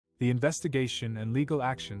The investigation and legal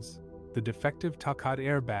actions. The defective Takata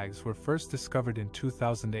airbags were first discovered in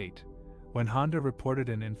 2008, when Honda reported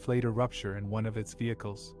an inflator rupture in one of its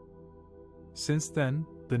vehicles. Since then,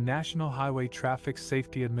 the National Highway Traffic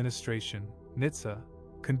Safety Administration, NHTSA,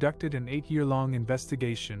 conducted an 8-year-long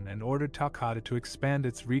investigation and ordered Takata to expand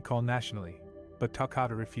its recall nationally, but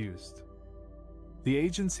Takata refused. The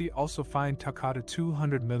agency also fined Takata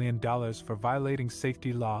 $200 million for violating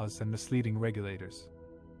safety laws and misleading regulators.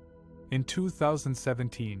 In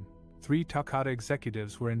 2017, 3 Takata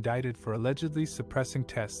executives were indicted for allegedly suppressing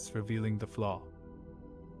tests revealing the flaw.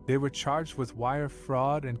 They were charged with wire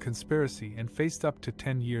fraud and conspiracy and faced up to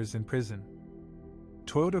 10 years in prison.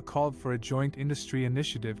 Toyota called for a joint industry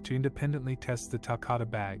initiative to independently test the Takata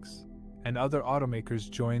bags, and other automakers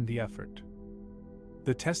joined the effort.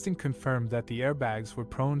 The testing confirmed that the airbags were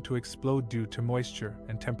prone to explode due to moisture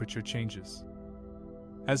and temperature changes.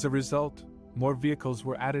 As a result, more vehicles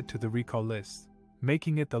were added to the recall list,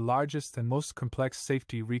 making it the largest and most complex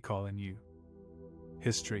safety recall in U.S.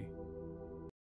 history.